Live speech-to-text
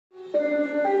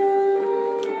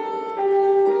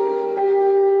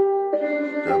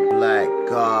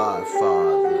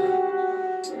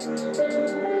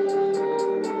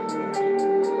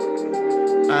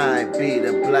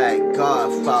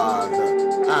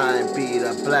be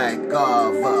the black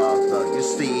Godfather. You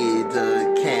see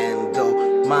the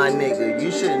candle. My nigga,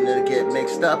 you shouldn't get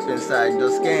mixed up inside the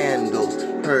scandals.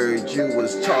 Heard you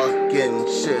was talking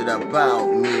shit about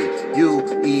me.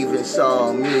 You even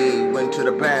saw me, went to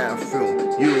the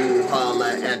bathroom. You holler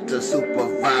at the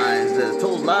supervisor,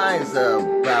 told lies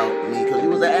about me, cause you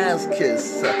was an ass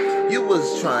kisser. You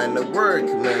was trying to work,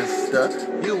 mister.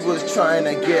 You was trying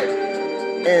to get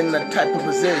in a type of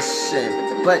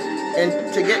position. But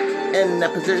to get in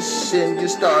that position, you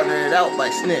started out by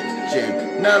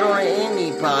snitching. Not on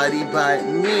anybody but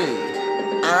me.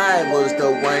 I was the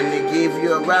one that gave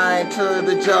you a ride to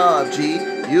the job, G.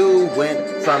 You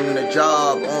went from the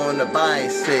job on a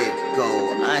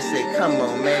bicycle. I said, come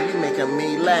on, man, you making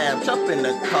me laugh. Jump in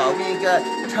the car, we ain't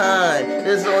got time.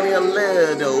 There's only a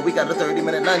little. We got a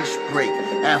 30-minute lunch break.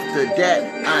 After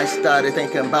that, I started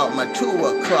thinking about my 2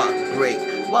 o'clock break.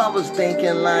 Well, I was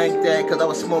thinking like that because I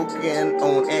was smoking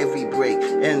on every break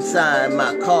inside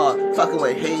my car. Fucking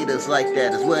with haters like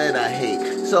that is what I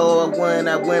hate. So when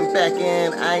I went back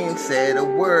in, I ain't said a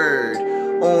word.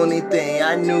 Only thing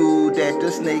I knew that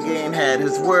this nigga ain't had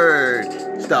his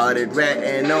word. Started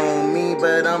ratting on me,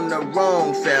 but I'm the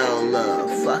wrong fella.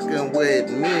 Fucking with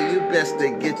me, you best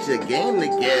to get your game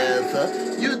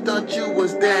together. You thought you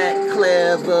was that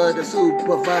clever, the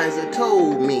supervisor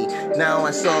told me. Now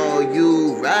I saw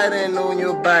you riding on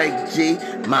your bike, G.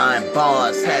 My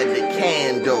boss had the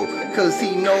candle, cause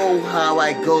he know how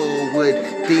I go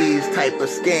with these type of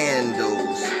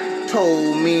scandals.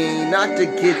 Told me not to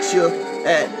get you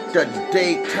at the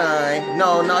daytime,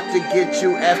 no, not to get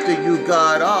you after you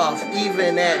got off,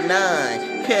 even at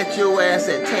 9. Catch your ass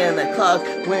at 10 o'clock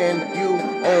when you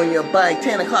on your bike,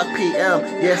 10 o'clock p.m.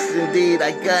 Yes, indeed,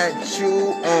 I got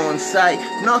you on sight.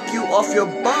 Knock you off your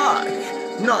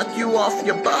bike, knock you off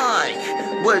your bike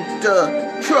with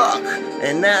the truck,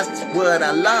 and that's what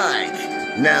I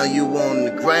like. Now you on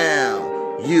the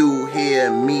ground, you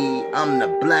hear me, I'm the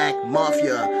Black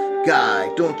Mafia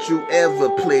guy. Don't you ever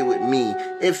play with me.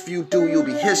 If you do, you'll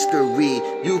be history.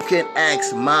 You can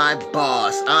ask my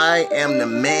boss. I am the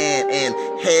man, and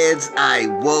heads I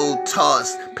will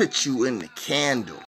toss. Put you in the candle.